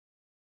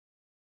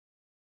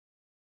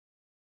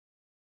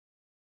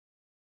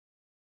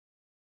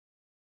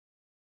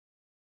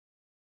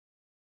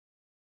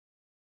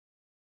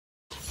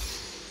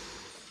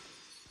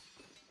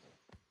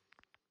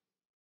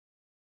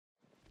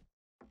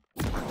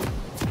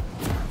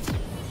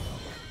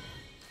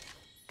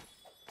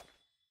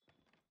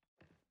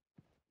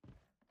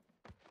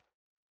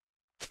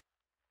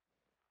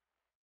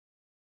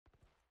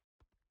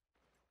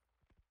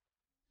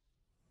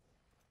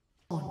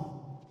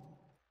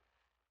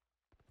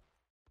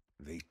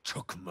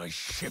took my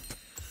ship.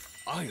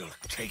 I'll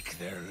take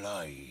their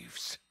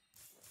lives.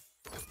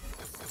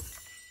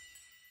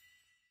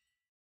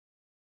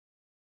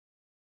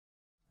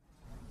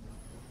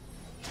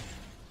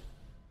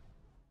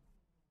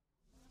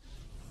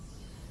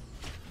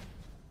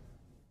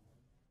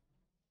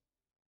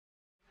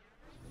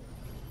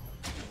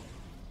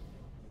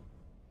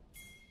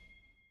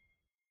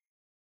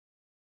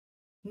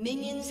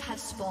 Minions have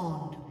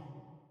spawned.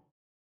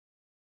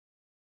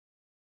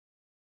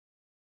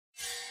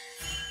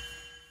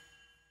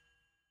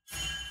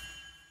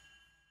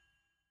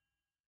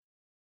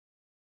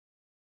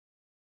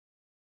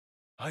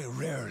 I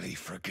rarely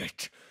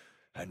forget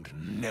and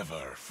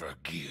never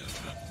forgive.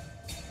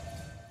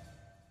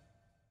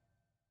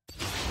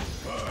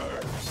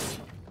 Birds.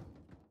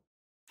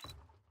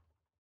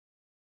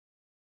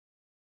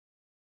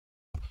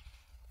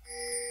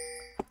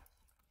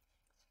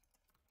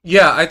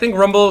 Yeah, I think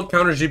Rumble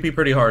counters GP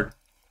pretty hard.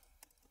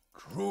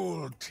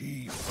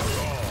 Cruelty for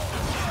all.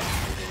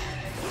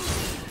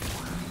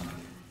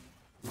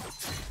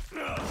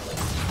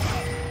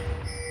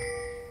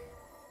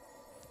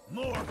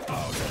 More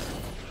powder.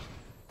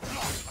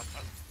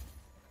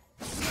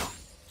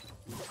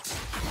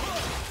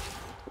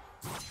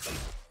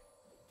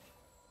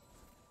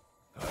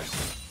 I will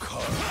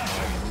carve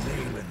my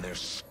name in their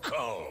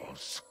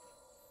skulls.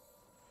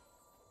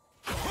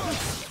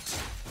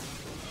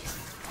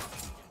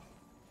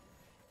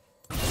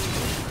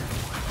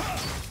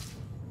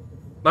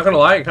 Not gonna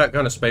lie, I got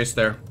kind of space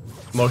there.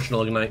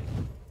 Emotional ignite.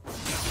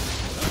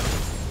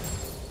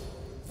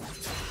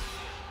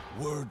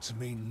 Words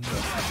mean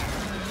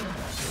nothing.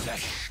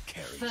 Flesh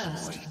carries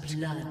First weight.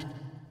 blood.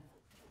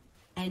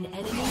 An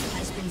enemy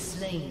has been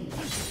slain.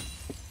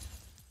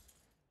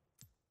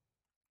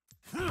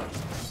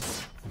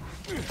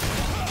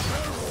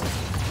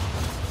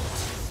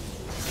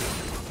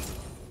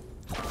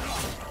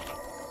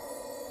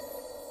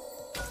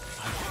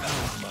 I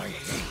found my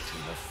hate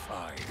in the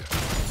fire.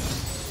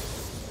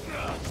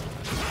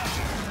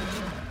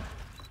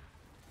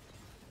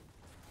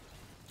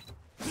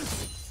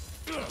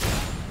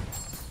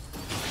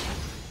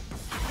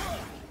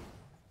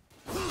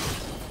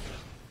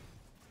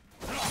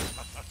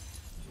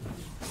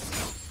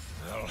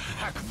 I'll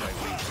hack my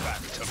way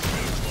back to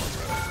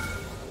Bridgewater.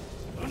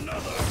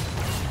 Another!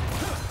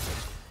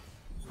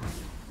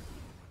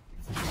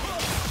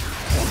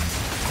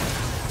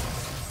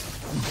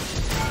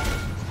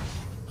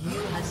 You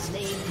have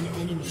slain an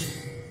enemy.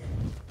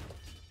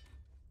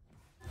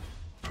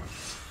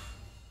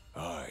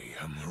 I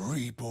am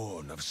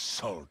reborn of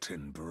salt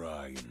and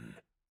brine.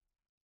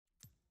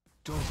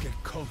 Don't get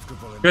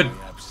comfortable in Good.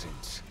 my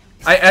absence.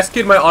 I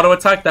S-keyed my auto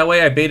attack, that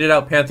way I baited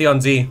out Pantheon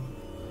Z.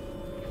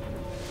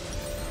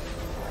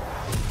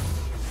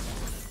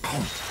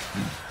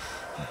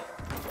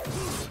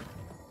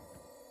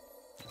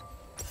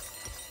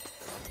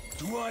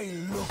 Do I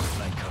look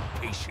like a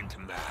patient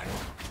man?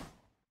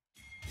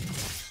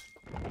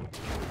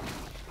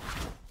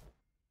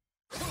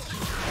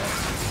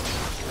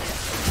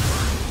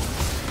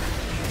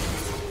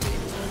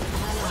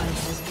 Ally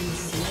has been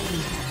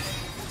slain.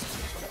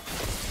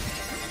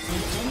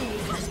 An enemy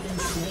has been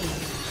slain.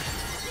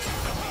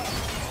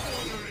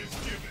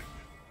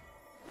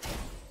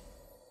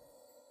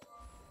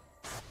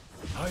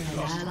 I An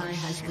lost ally my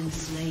has ship, been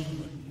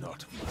slain.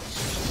 not much.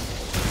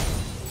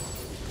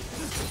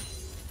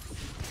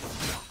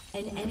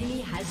 An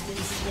enemy has been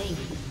slain.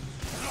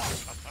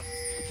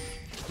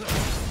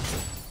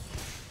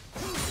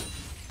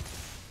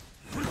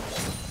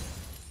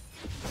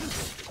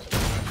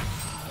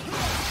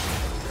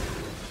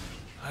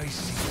 I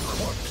see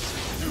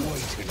corpses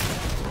waiting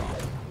to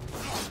drop.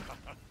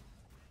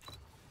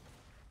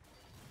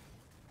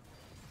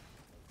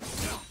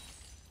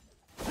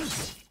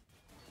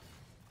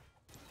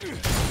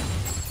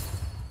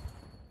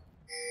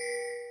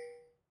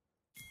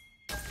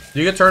 Do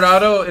you get turret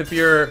auto if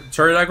your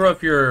turret aggro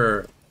if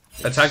your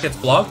attack gets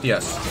blocked?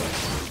 Yes.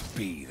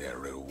 Be their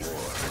reward.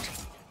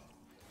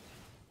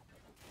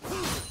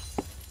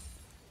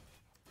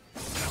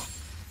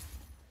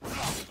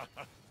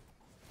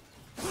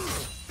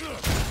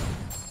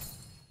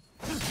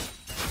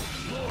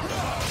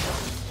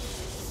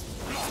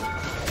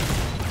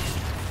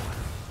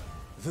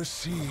 The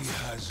sea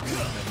has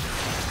limits.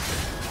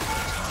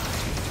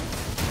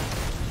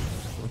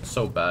 It's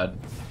so bad.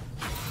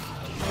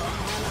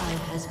 Ally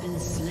has been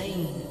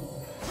slain.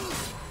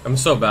 I'm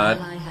so bad.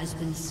 Ally has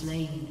been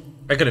slain.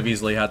 I could have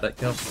easily had that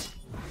kill.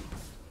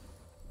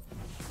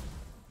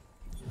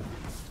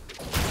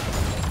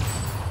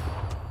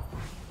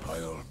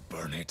 I'll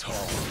burn it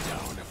all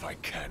down if I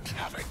can't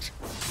have it.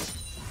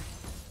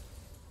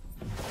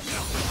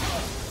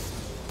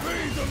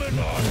 Breathe them in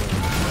on.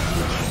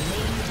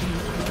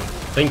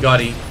 Thank God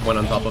he went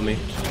on top of me.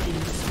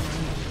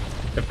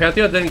 If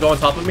Pantheon didn't go on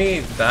top of me,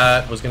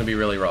 that was going to be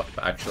really rough,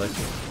 actually.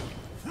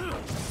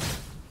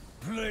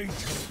 Blade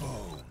to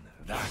bone,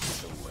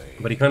 that's the way.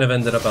 But he kind of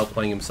ended up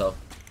outplaying himself.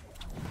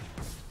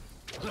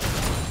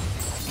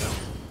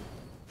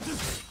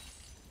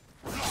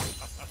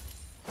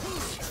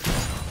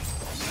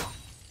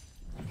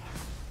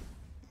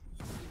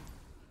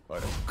 I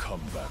don't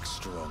come back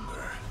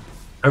stronger.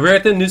 I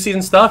read the new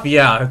season stuff.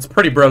 Yeah, it's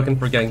pretty broken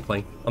for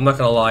Gangplank. I'm not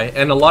gonna lie,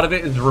 and a lot of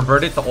it is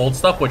reverted to old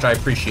stuff, which I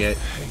appreciate.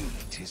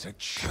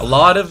 A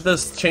lot of the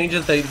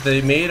changes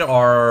they made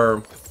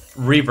are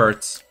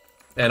reverts,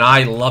 and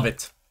I love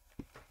it.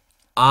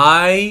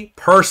 I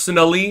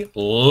personally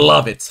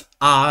love it.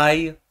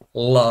 I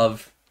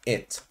love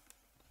it.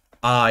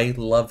 I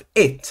love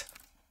it.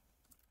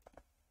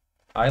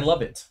 I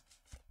love it.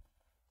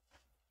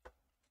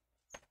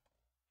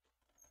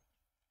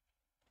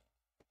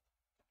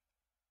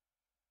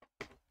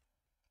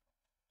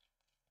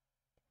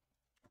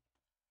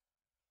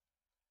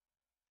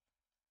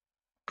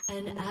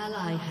 An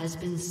ally has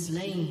been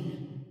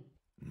slain.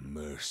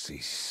 Mercy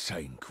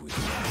sank with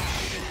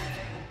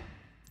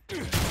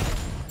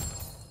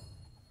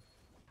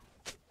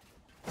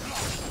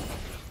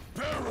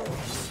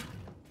barrels.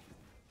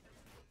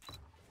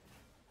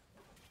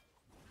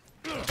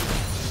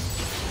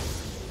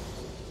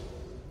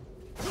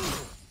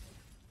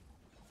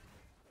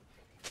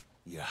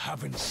 You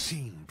haven't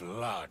seen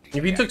blood.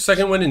 If he took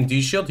second win in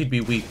D Shield, he'd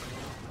be weak.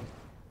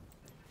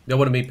 That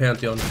would have made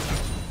Pantheon.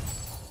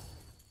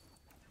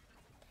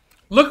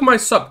 Look my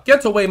sup,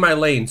 get away my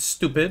lane,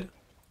 stupid.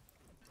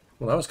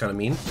 Well, that was kind of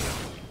mean.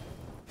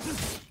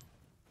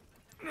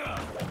 I'll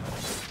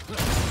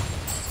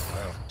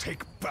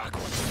take back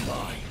what's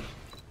mine.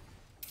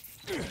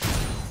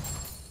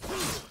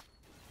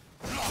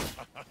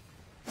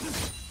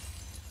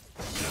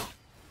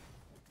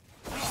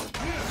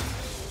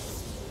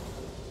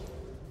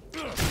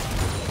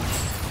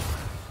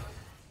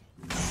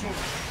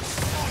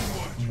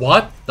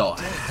 What the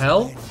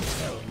hell?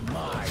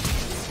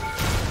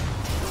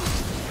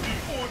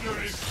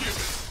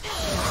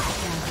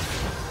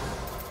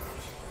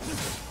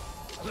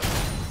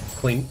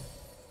 Clean.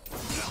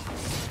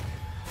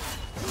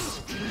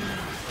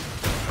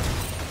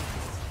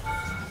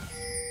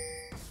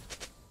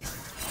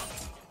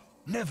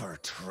 Never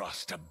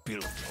trust a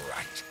built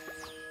rat.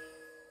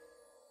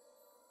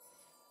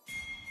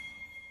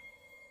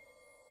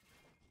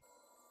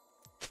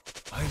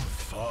 I'm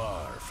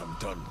far from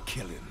done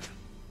killing.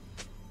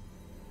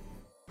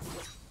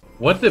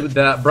 What did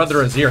that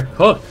brother Azir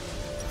cook?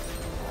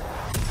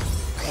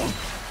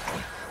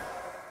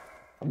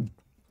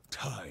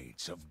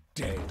 Tides of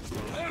dead.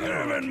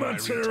 11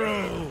 months in a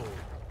row.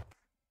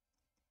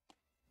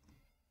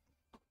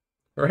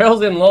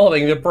 Rails in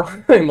lolling the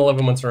prime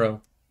 11 months in a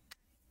row.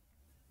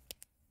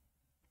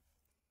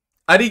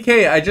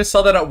 IDK, I just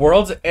saw that at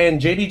Worlds and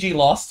JDG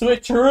lost to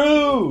it.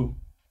 True.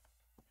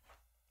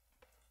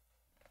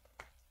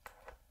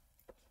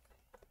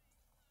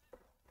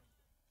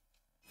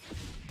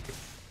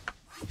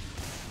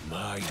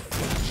 My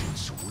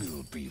vengeance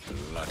will be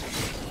bloody.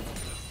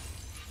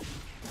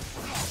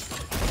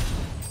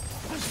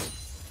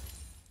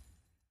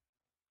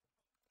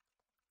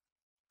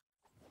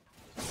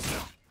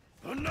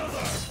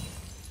 Another!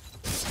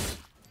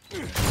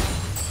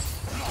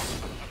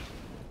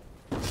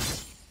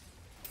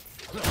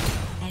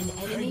 An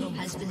enemy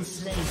has been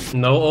slain.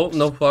 No ult,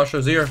 no flash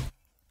Azir.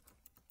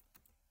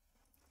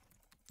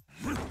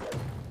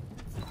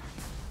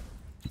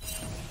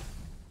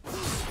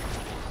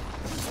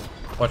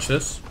 Watch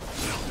this.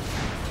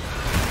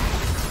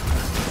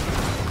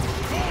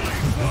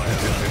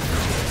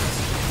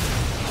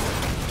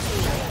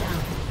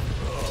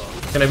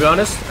 Can I be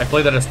honest? I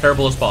played that as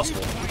terrible as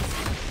possible.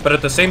 But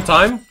at the same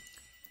time,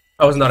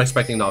 I was not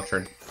expecting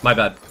Nocturne. My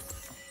bad.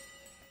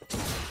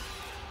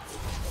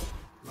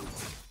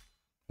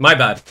 My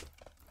bad.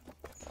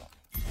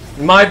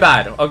 My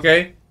bad,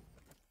 okay?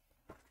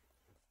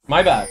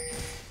 My bad.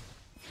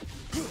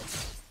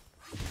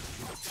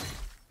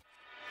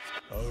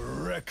 A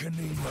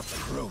reckoning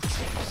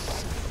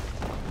approaches.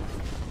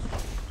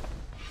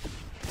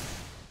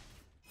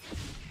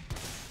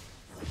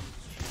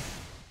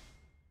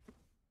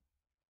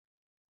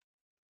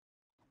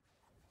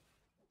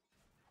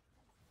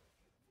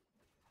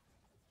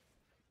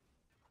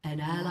 An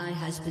ally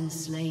has been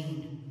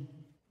slain.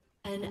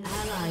 An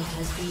ally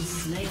has been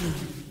slain.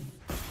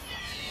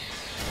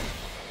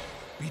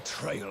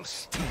 Betrayal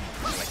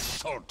stings like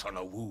salt on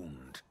a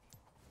wound.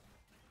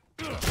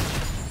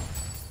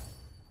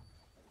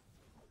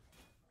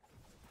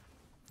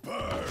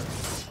 Burn!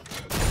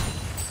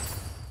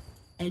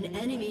 An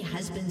enemy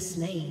has been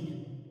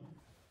slain.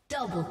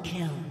 Double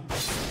kill.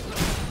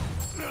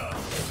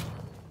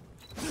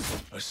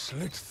 A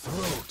slit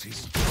throat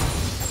is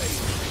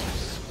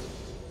painless.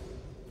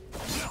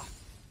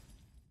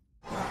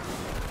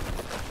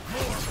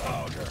 More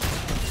powder.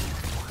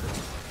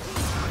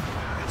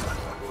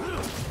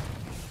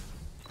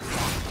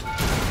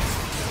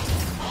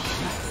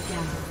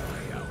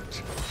 Out.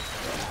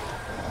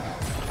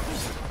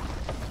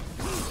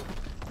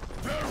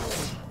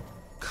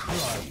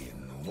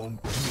 Crying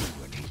won't do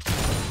any.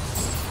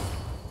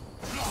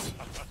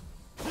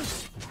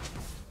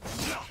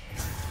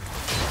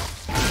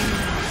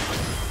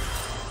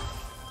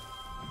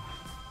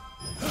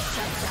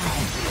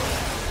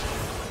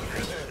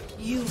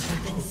 You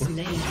have been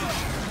slain.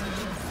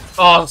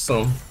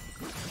 Awesome.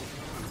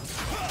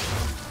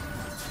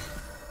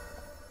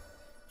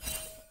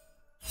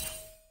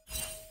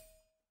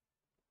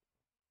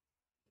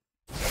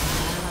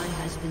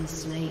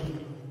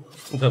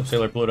 What's up,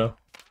 Sailor Pluto?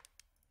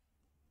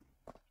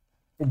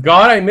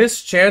 God, I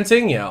miss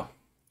chanting? Yeah.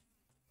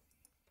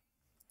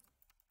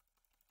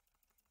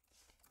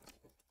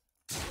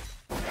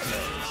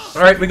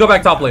 Alright, we go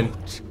back top lane.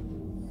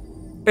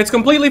 It's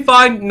completely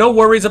fine, no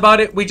worries about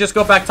it, we just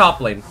go back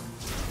top lane.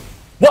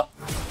 What?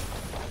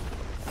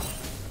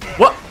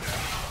 What?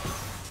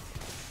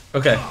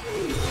 Okay.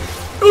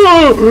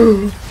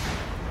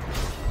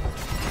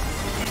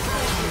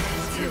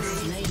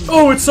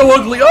 Oh, it's so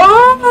ugly.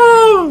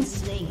 Oh!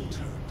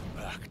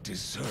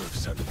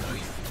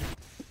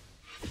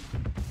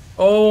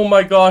 Oh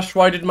my gosh,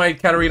 why did my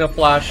Katarina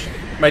flash?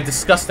 My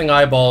disgusting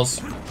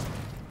eyeballs.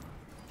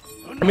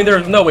 I mean,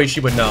 there's no way she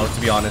would know,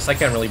 to be honest. I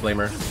can't really blame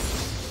her.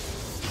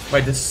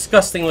 My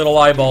disgusting little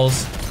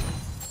eyeballs.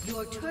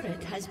 Your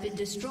turret has been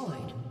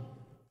destroyed.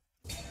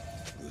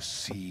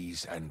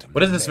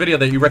 What is this video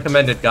that you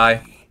recommended, guy?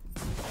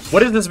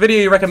 What is this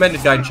video you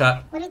recommended, guy in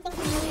chat? What do you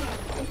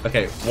think?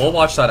 Okay, we'll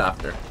watch that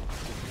after.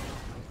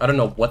 I don't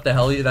know what the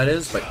hell that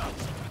is, but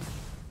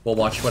we'll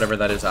watch whatever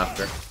that is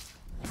after.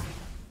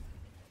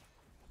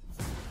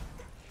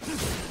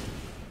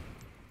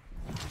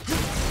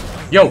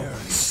 Yo,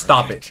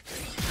 stop it.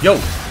 Yo.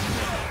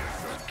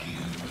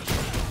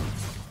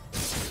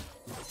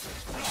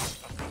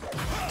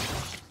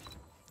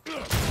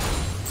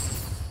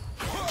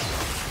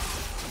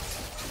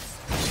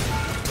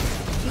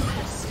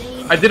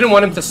 I didn't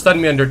want him to stun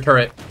me under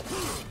turret.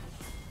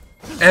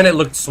 And it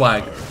looked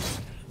swag.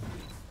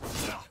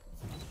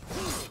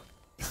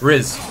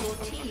 Riz. Your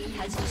team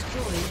has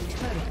destroyed a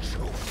turret.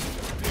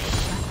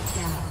 Shut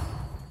down.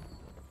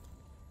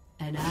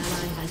 An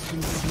ally has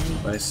been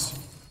slain. Nice.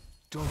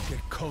 Don't get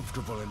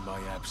comfortable in my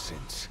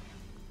absence.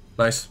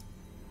 Nice.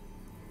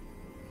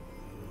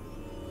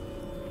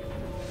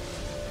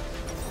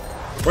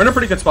 We're in a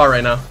pretty good spot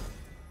right now.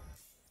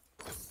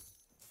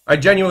 I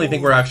genuinely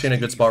think we're actually in a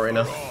good spot right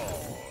now.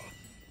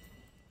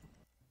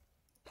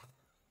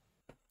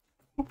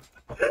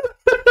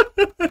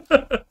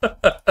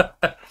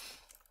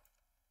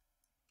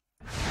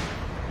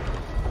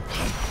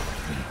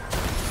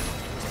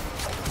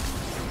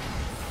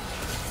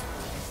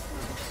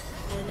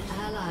 An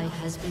ally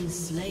has been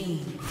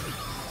slain.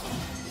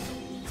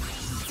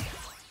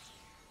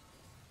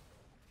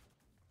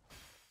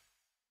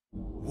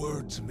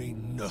 Words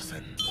mean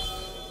nothing.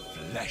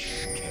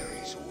 Flesh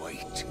carries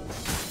weight.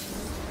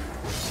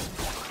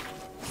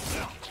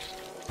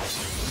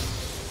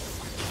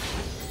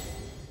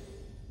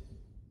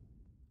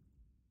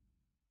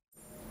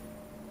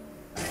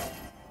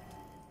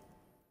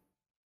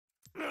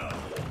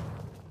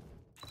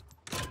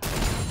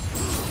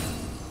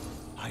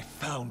 I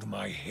found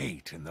my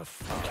hate in the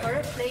fire.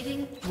 Turret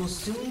plating will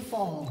soon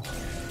fall.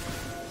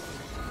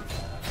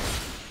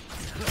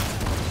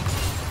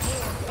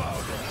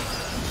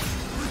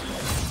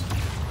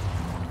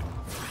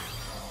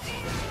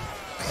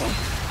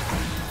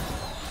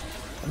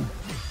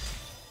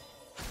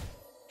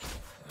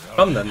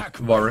 Come then,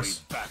 Varus.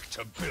 Back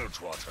to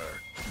Bilgewater.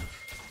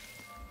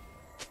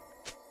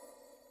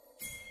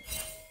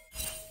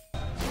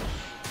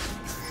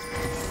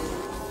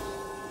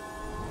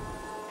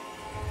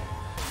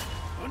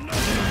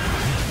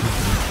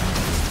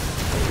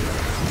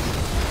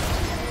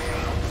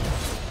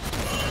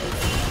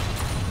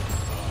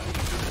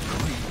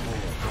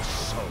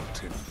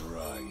 Salt and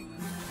brine.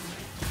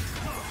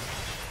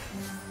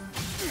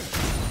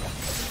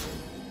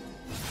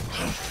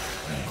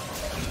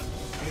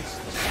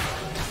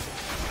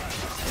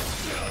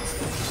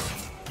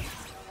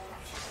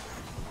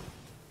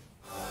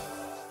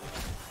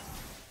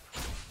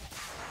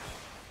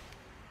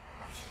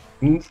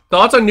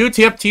 Thoughts on new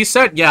TFT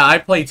set? Yeah, I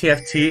play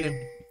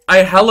TFT. I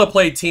hella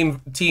play Team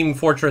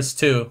Fortress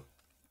 2.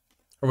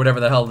 Or whatever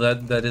the hell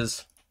that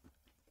is.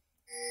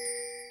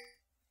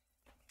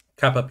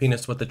 Kappa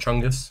penis with the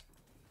chungus.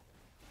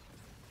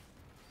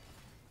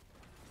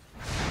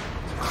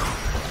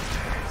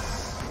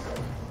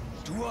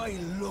 Do I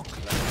look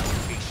like a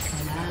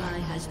fish? An ally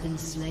has been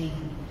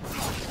slain.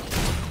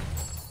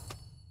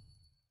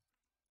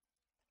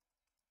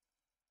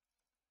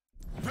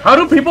 How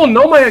do people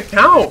know my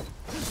account?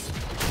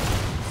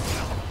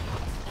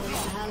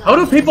 How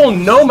do people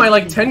know my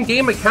like 10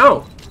 game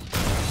account?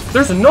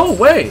 There's no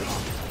way.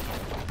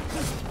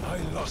 I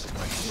lost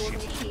my Your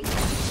shit. team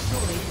has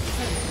destroyed a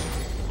turret.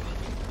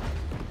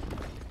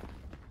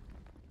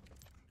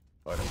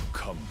 I'll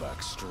come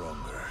back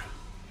stronger.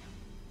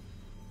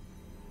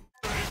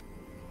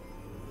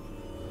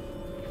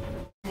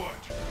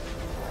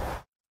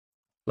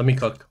 Let me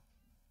cook.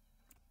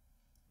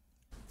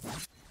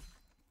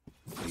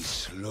 A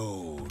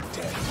slow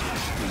death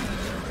will be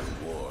the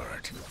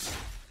reward.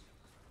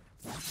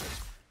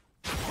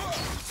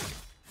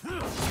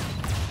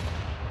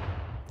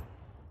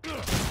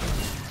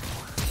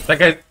 That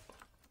guy.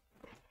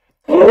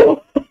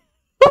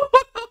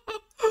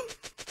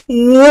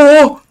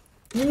 Whoa!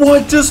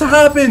 What just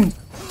happened?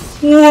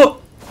 What?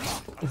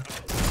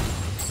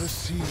 The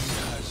sea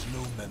has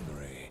no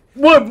memory.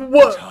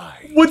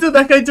 What did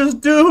that guy just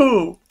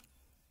do?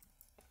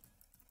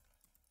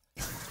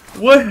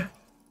 What?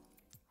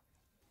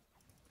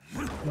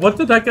 What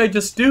did that guy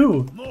just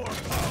do?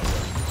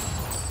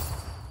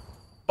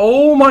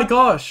 Oh my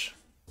gosh.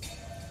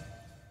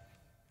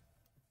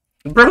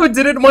 Bro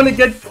didn't want to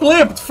get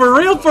clipped. For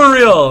real, for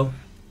real.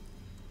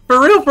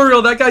 For real, for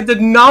real. That guy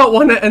did not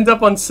want to end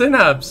up on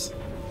Synapse.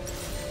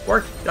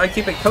 Or I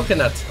keep it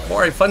Coconut.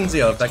 Or I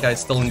Funzio if that guy's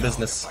still in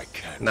business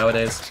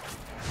nowadays.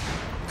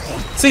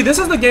 See, this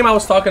is the game I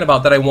was talking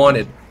about that I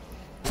wanted.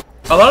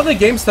 A lot of the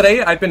games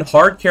today, I've been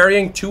hard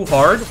carrying too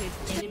hard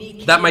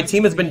that my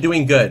team has been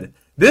doing good.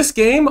 This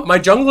game, my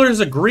jungler is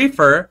a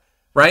griefer,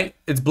 right?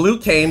 It's Blue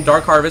Cane,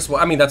 Dark Harvest.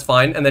 Well, I mean, that's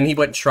fine. And then he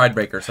went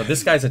Stridebreaker. So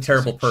this guy's a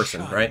terrible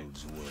person, right?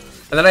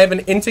 And then I have an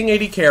Inting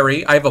AD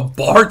carry. I have a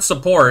Bard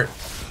support.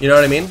 You know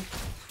what I mean?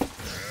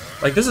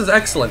 Like, this is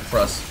excellent for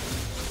us.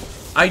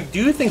 I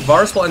do think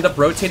Varus will end up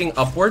rotating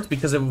upwards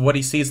because of what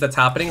he sees that's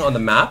happening on the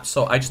map.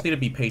 So I just need to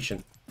be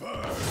patient.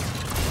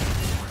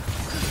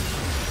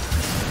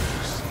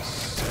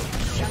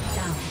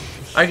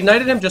 I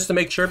ignited him just to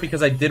make sure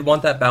because I did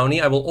want that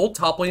bounty. I will ult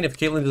top lane if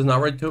Caitlyn does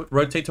not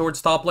rotate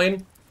towards top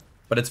lane.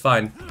 But it's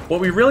fine. What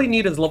we really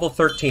need is level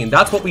 13.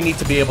 That's what we need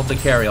to be able to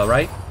carry,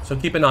 alright? So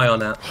keep an eye on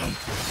that.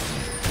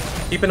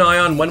 Keep an eye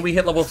on when we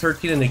hit level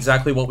 13 and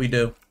exactly what we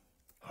do.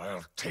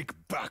 I'll take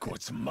back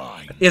what's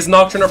mine. Is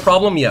Nocturne a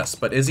problem? Yes.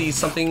 But is he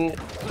something...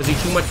 Is he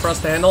too much for us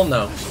to handle?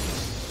 No.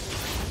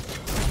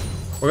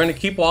 We're going to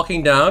keep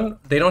walking down.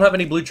 They don't have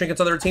any blue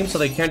trinkets on their team, so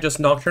they can't just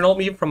Nocturnal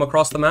me from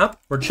across the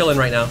map. We're chilling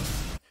right now.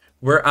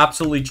 We're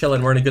absolutely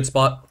chilling. We're in a good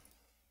spot.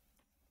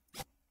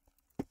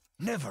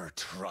 Never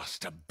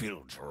trust a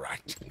build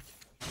rat.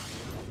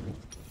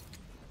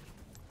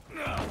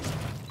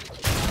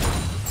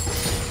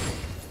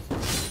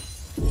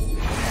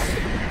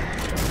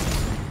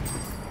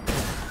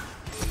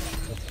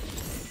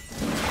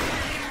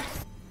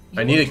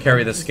 I need to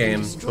carry this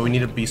game, but we need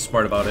to be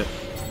smart about it.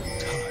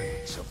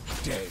 Tides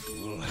of dead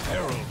will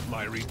herald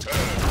my return.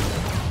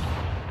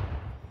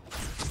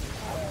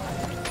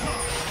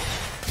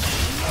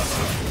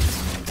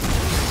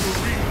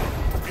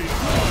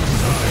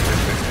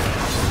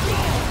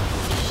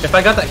 If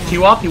I got that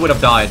Q off, he would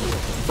have died.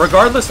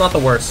 Regardless, not the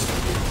worst.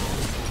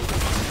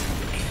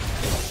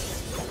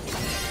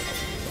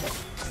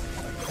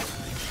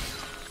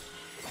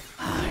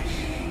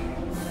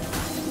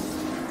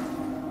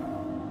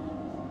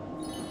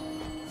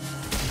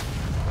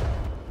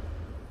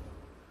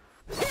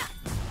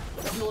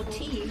 Your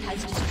team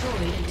has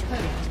destroyed a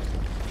turret.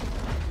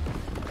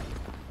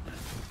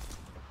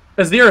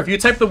 Azir, if you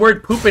type the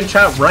word poop in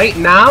chat right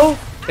now,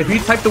 if you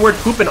type the word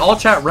poop in all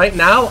chat right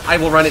now, I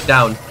will run it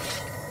down.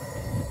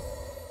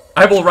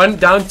 I will run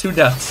down 2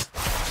 deaths.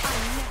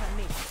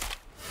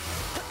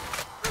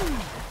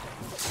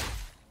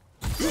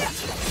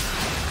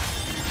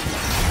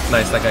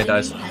 Nice, that guy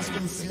dies.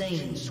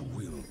 This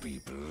will be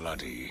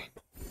bloody.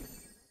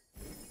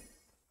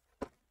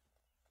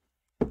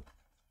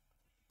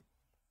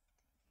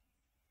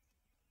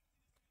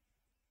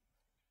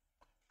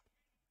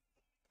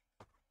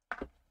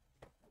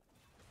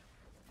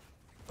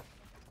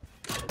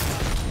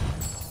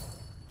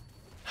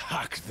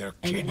 Hack their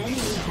An kidneys. enemy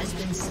has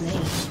been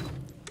slain.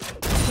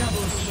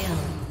 Double kill.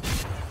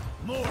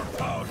 More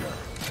powder.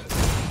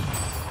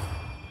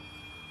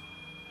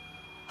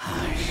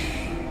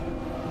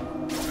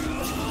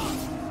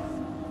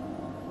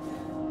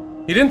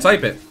 He didn't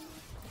type it.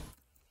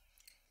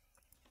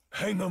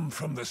 Hang them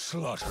from the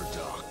slaughter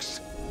docks.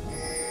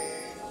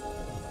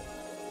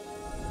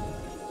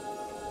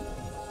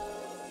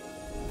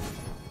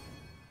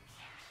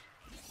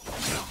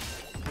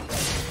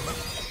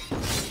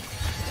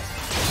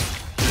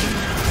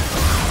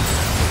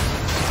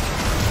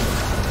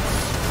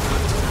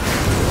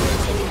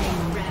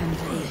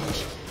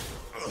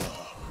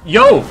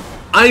 Yo,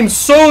 I'm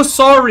so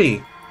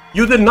sorry.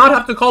 You did not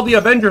have to call the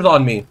Avengers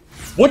on me.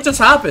 What just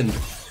happened?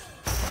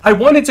 I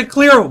wanted to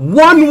clear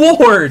 1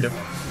 ward.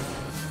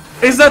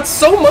 Is that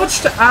so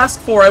much to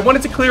ask for? I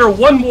wanted to clear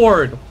 1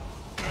 ward.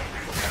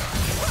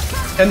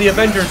 And the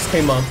Avengers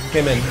came in.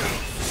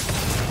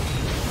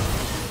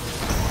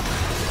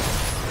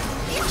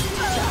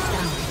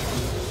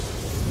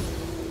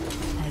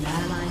 An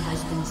ally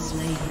has been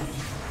slain.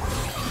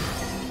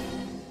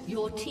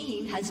 Your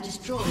team has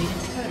destroyed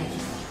a turret.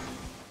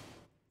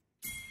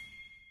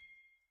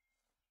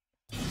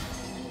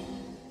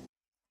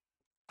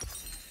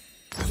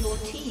 Your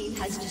team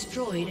has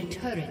destroyed a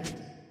turret.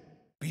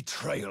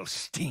 Betrayal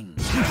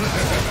stings. You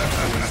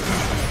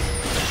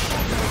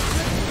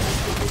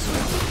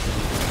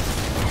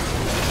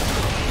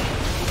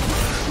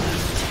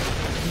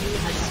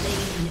have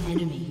slain an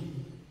enemy.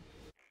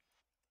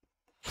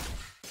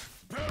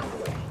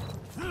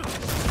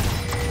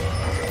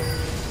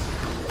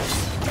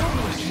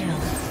 Double kill.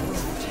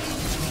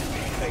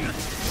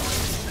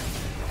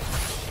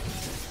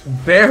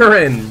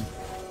 Baron.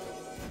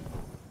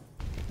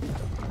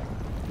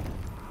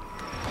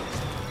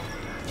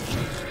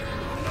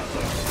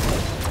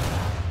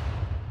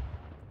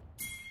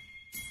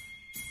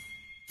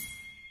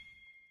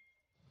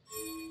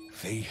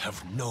 They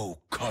have no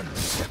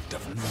concept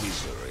of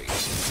misery.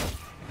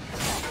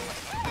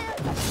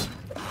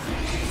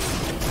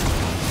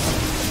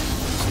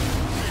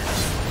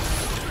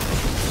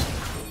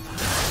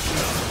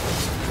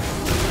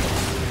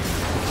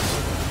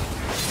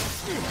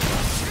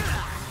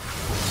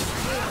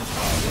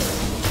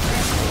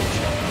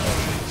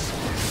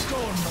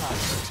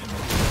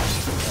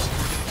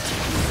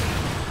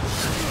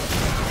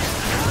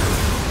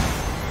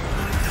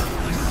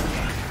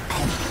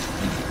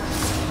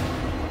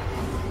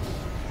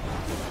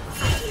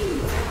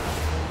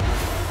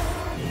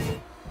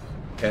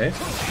 Okay.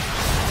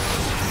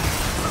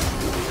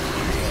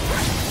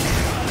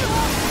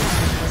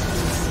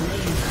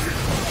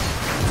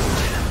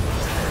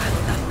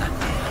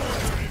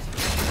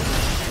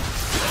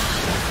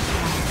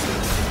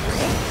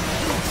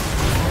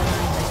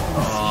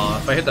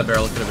 If I hit that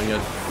barrel, it could have been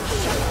good.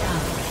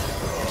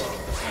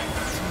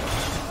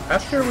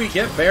 After we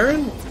get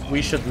Baron,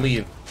 we should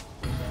leave.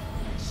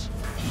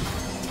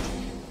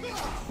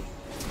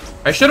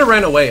 I should have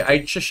ran away.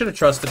 I should have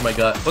trusted my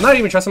gut. Well, not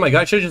even trusted my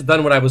gut. I should have just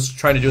done what I was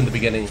trying to do in the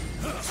beginning.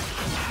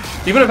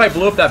 Even if I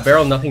blew up that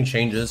barrel, nothing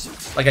changes.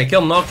 Like, I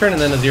kill Nocturne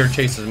and then Azir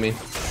chases me.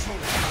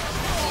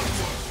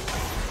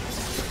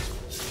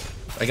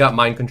 I got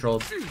mind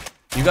controlled.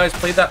 You guys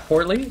played that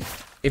poorly.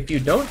 If you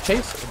don't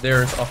chase,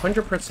 there's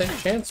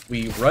 100% chance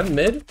we run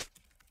mid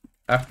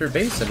after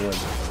base and win.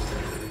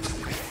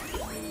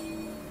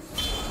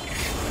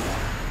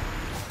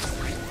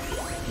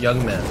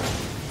 Young man.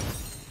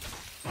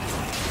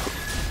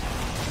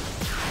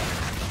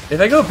 If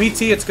I go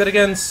BT, it's good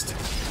against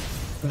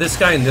this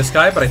guy and this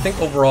guy, but I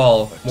think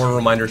overall, more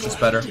reminders is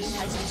better.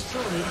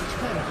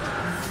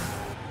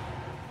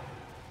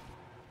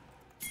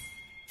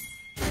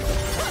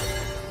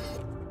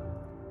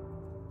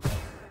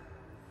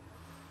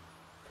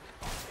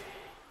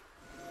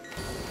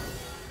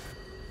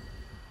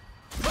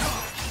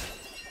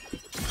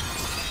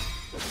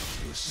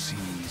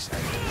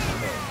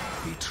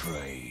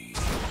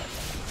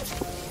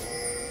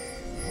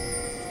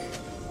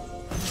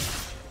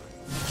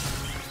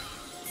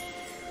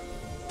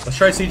 Let's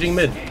try sieging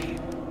mid.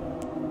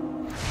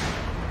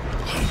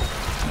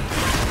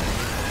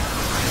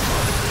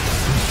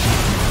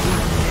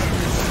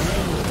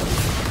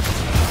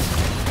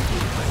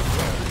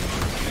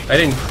 I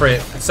didn't crit.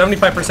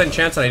 75%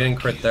 chance and I didn't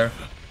crit there.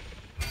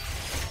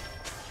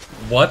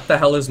 What the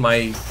hell is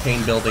my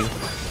pain building?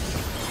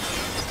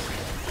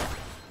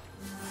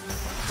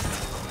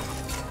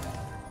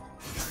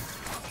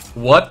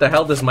 What the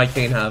hell does my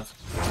cane have?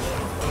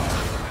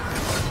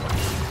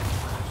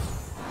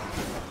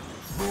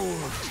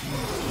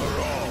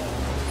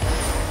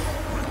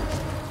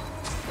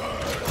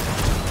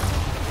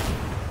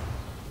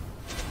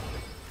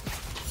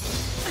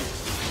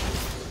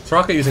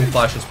 Soraka using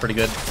flash is pretty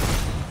good.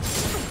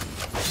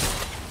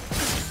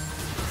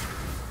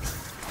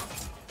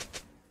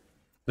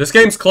 This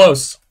game's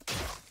close.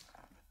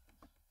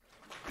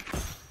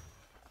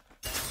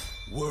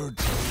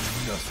 Words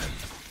mean nothing.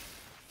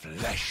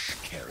 Flesh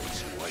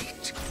carries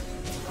weight.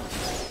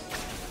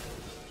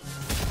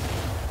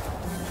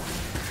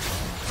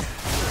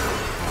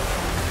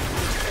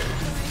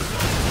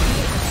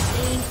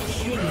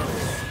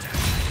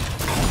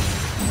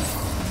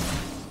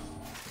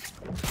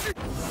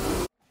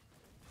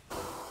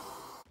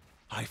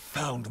 I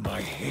found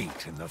my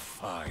hate in the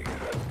fire.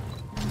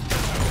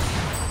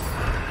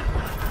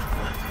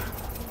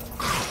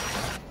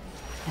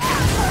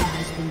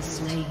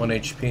 1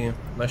 HP.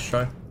 Nice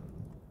try.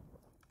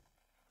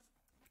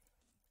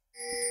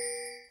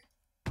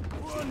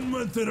 1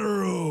 month in a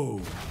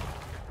row.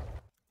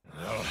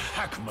 I'll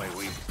hack my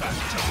way back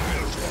to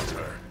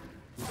Bilgewater.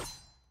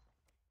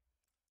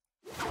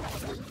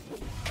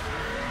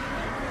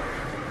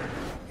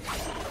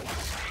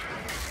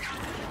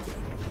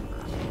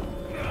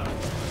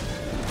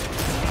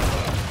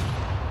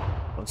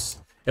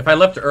 If I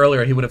left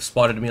earlier, he would have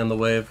spotted me on the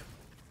wave.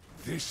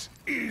 This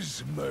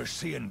is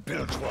mercy in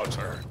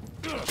Bilgewater.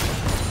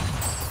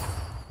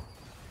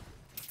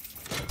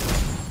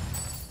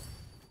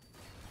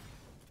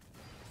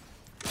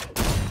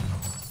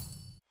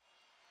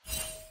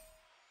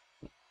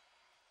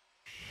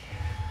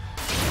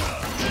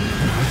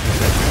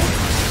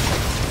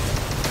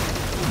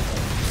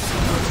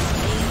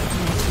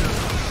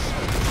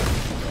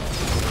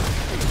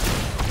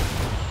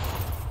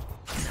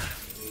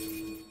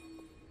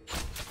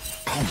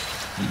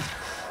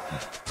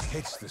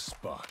 Hits the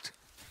spot.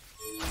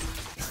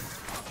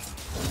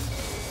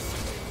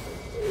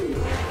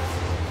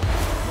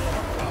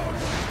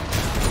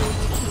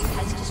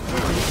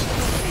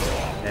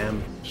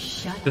 Damn.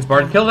 Does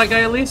Bard kill that guy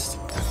at least?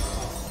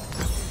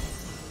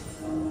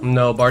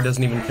 No, Bard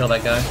doesn't even kill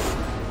that guy.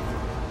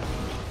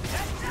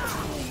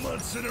 2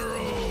 months in a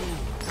row.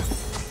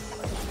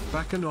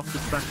 Backing off,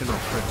 it's backing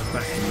off, Fred's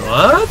backing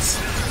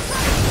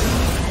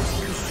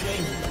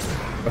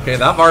What? Okay,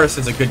 that Varus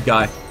is a good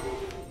guy.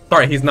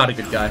 Sorry, he's not a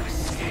good guy.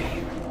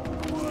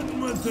 1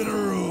 month in a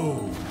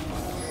row.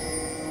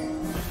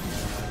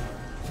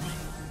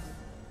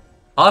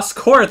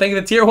 Oscor, thank you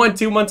for the tier 1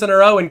 2 months in a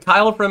row. And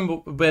Kyle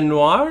from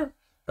Benoit?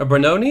 Or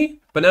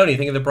Benoni? Benoni,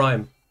 thank you for the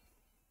prime.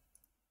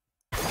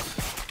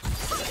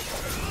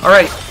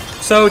 Alright,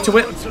 so to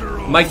win.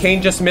 My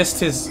Kane just missed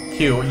his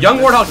Q. Young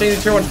Warthog, thank you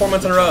for tier 1 4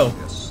 months in a row.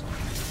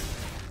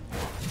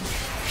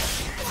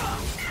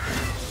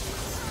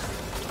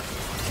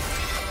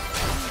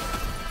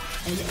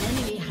 An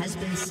enemy has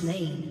been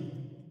slain.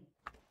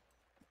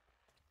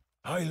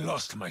 I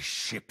lost my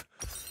ship,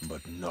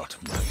 but not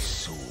my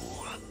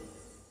soul.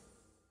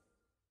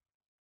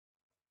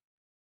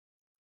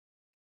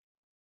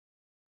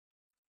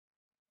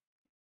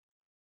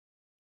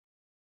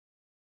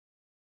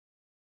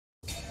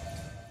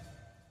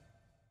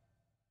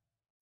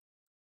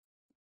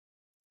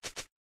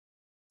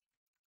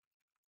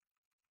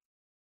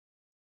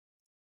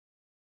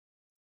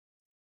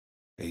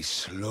 A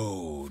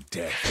slow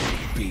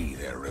death will be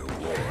their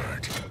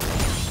reward.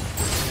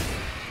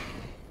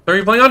 So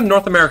you're playing on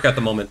North America at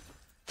the moment.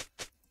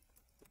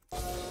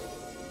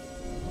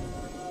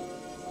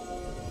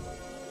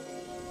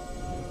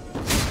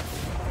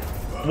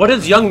 What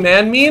does young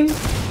man mean?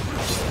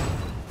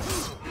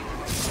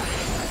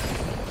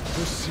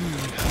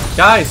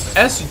 Guys,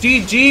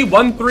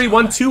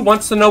 SGG1312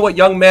 wants to know what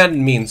young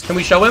man means. Can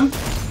we show him?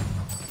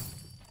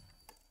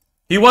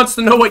 He wants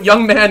to know what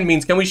young man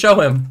means. Can we show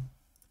him?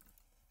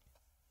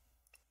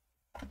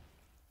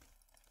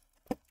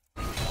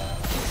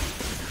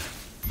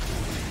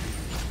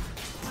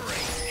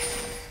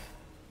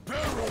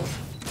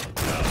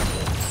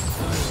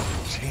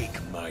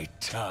 Take my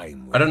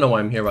time. I don't know why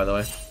I'm here, by the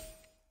way.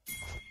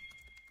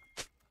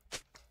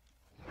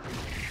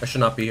 I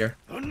should not be here.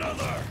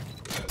 Another.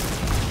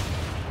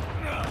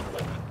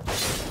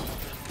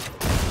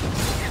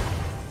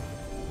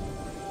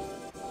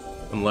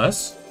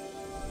 Unless...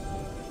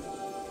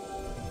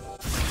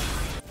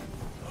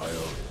 I'll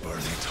burn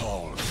it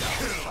all down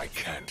if I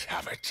can't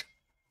have it.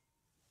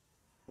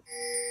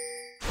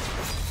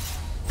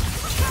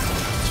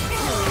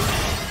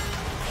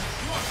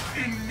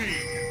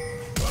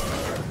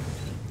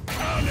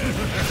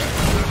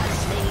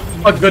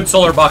 A good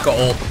SOLARBACCA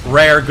ult.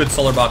 Rare good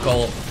SOLARBACCA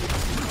ult.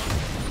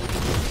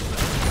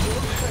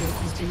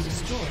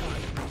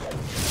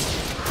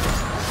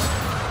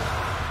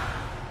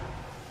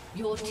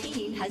 Your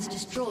team has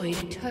destroyed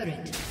a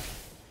turret.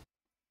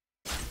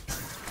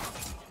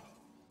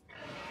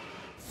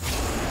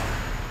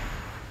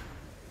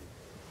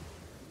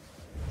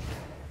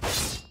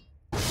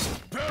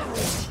 Barrel!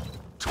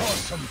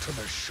 Toss them to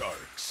the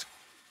sharks.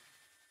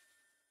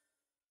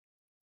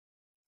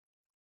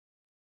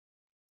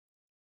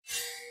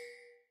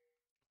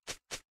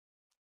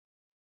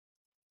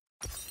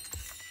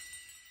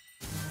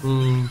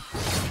 Hmm.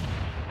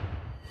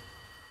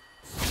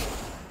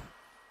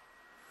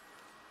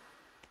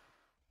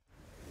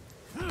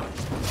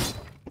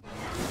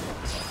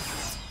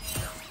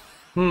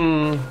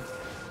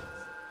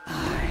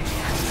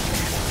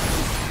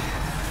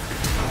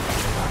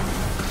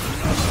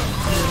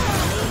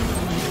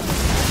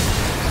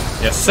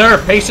 Yes,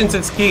 sir. Patience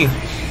is key.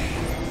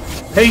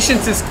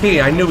 Patience is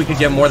key. I knew we could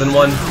get more than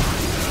one.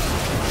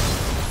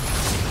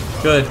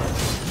 Good.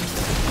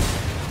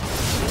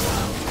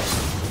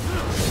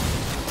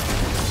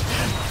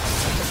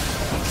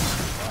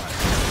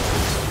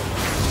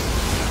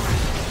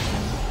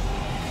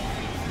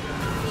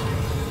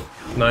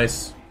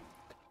 Nice.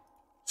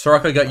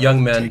 Soraka got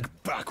young men.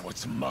 Take back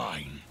what's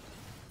mine.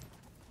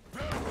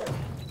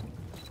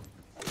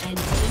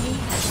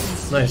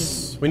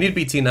 Nice. We need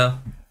BT now.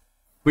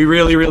 We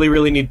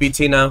really need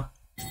BT now.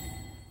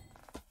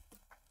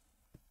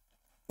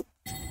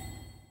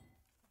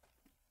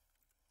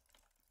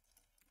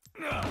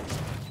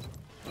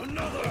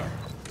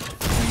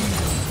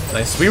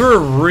 Nice. We were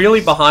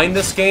really behind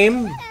this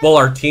game. Well,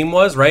 our team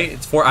was, right?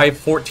 I have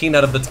 14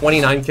 out of the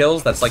 29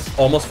 kills. That's like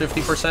almost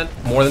 50%.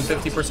 More than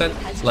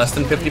 50%. Less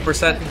than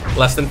 50%.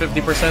 Less than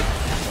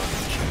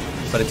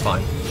 50%. But it's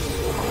fine.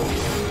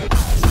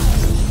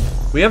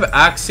 We have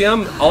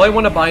Axiom. All I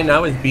want to buy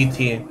now is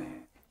BT.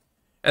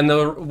 And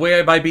the way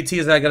I buy BT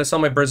is that I gotta sell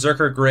my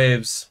Berserker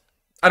Graves.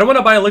 I don't want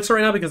to buy Elixir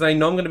right now because I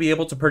know I'm going to be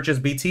able to purchase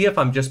BT if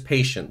I'm just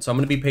patient. So I'm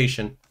going to be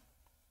patient.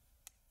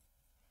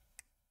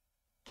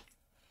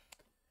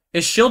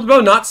 Is Shield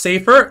Bow not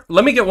safer?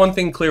 Let me get one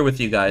thing clear with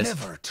you guys.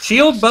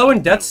 Shield Bow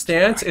and Death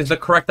Stance is the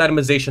correct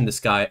itemization this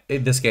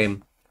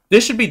game.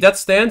 This should be Death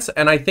Stance,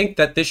 and I think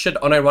that this should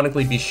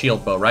unironically be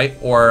Shield Bow, right?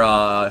 Or,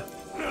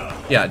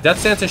 yeah, Death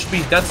Stance, it should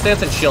be Death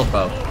Stance and Shield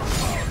Bow.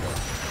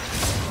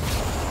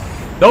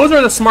 Those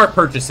are the smart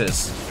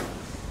purchases.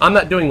 I'm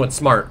not doing what's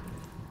smart.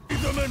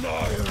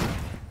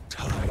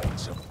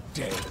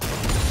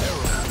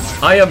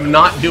 I am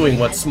not doing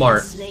what's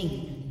smart.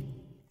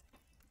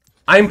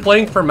 I'm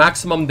playing for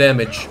maximum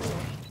damage.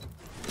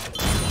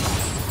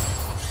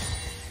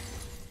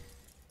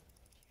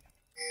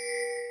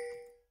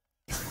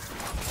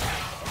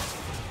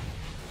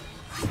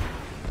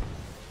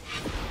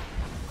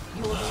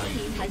 Your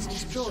team has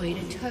destroyed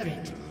a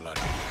turret.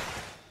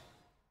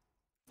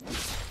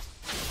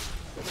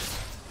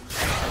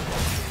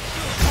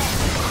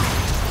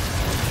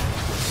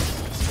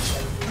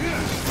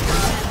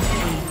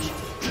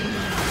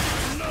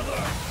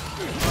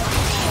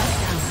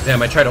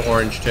 Damn, I tried to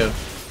orange too.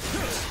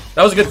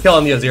 That was a good kill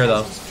on the Azir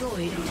though.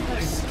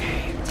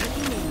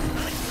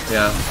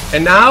 Yeah.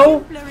 And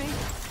now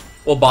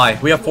we'll buy.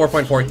 We have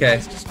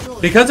 4.4k.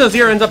 Because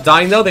Azir ends up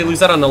dying though, they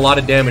lose out on a lot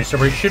of damage, so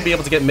we should be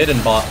able to get mid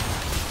and bot.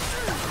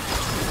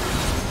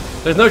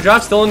 There's no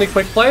drop, still in the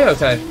quick play?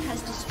 Okay.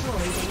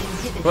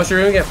 Once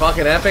you're doing it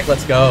fucking epic,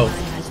 let's go.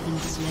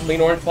 Clean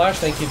orange flash,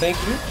 thank you, thank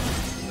you.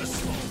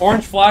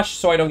 Orange flash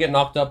so I don't get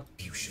knocked up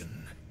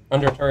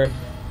under turret.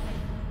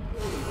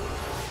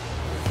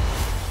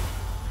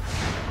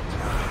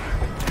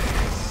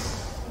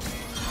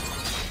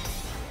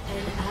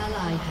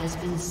 Has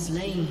been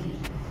slain.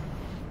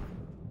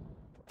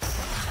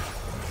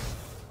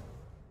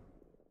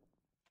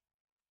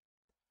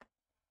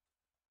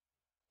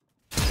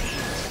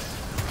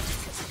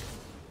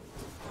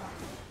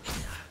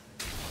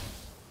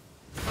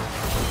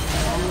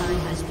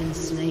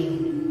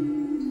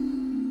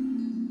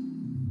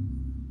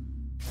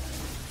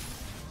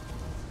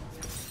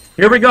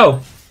 Here we go.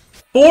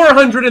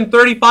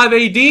 435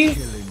 AD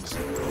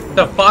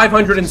to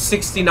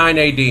 569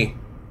 AD.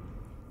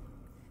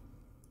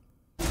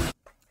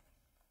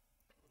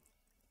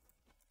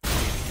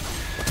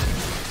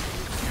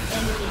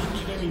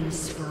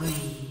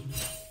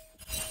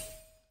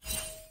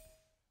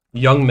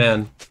 Young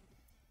man.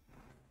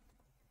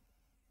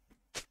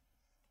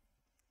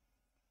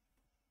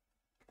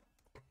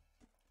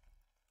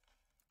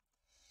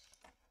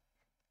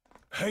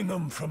 Hang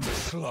them from the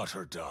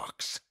slaughter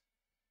docks.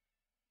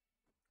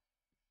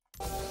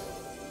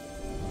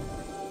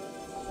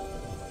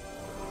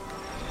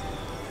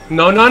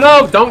 No, no,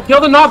 no! Don't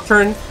kill the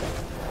Nocturne!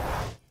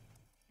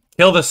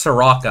 Kill the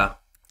Soraka.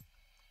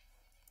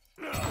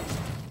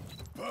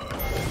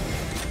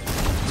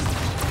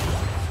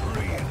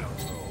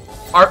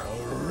 A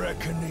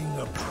reckoning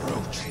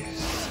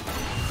approaches.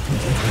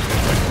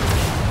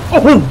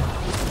 Oh!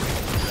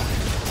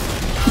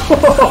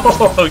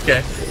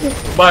 Okay.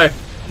 Bye.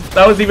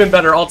 That was even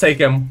better. I'll take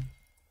him.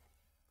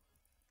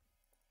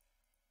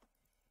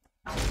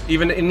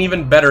 An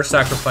even better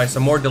sacrifice. A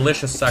more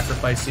delicious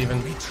sacrifice,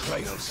 even.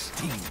 Betrayal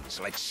stings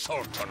like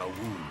salt on a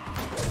wound.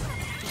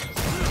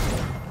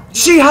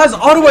 She has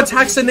auto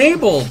attacks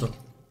enabled!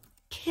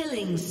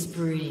 Killing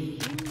spree.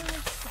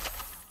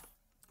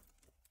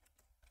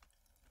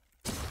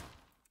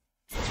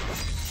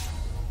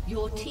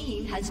 Your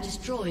team has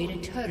destroyed a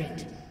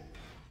turret.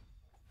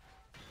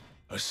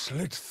 A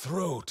slit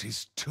throat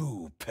is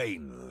too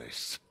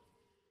painless.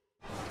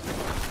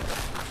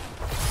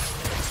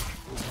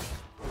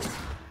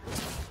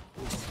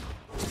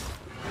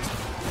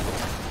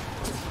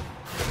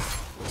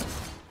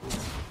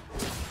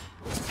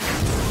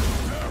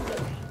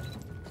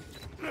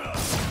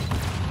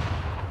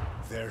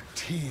 Their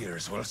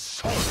tears will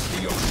salt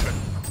the ocean.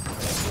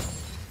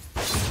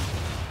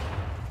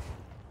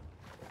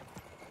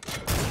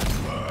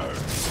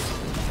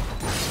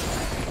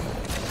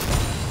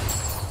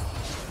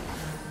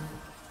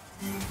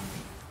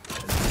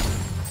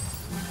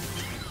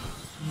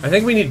 I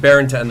think we need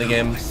Baron to end the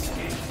game.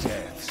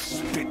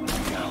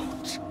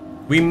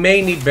 We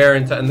may need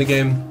Baron to end the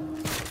game.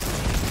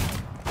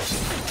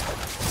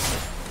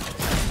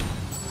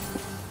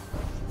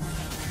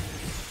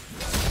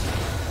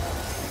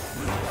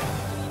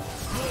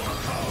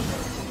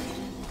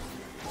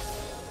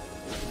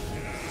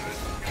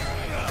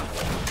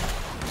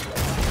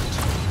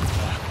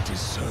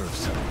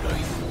 Deserves a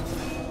knife.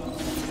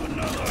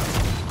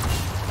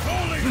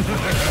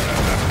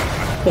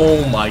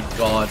 Oh my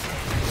god.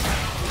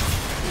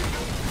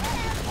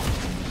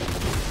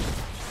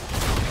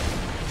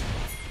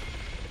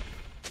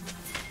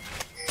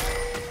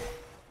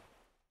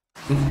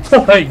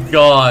 Oh my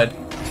god.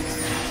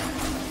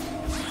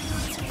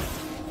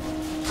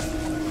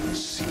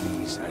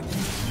 Seas and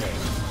men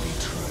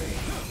betray.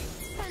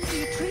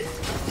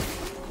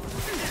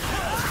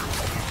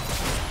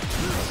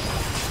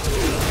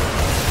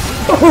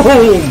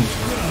 Boom!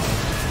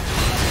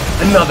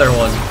 Another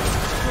one.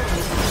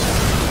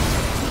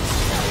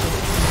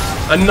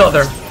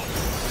 Another.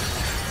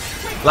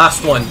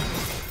 Last one.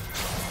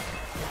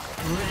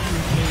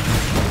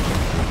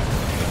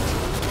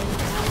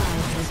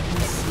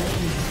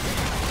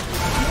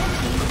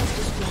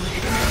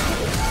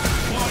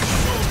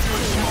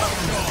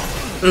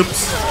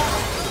 Oops.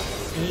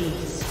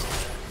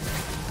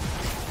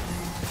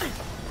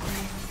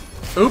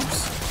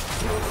 Oops.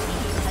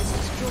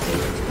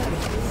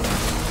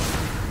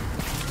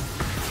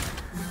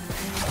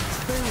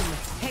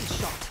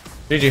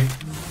 GG.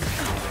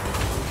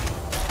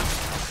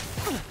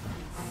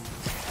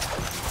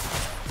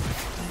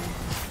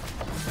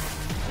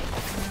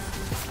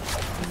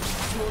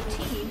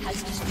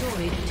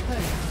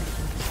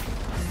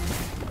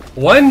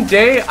 One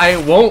day I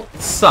won't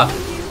suck.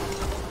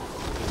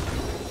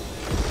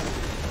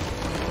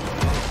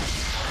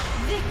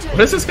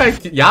 What is this guy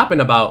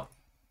yapping about?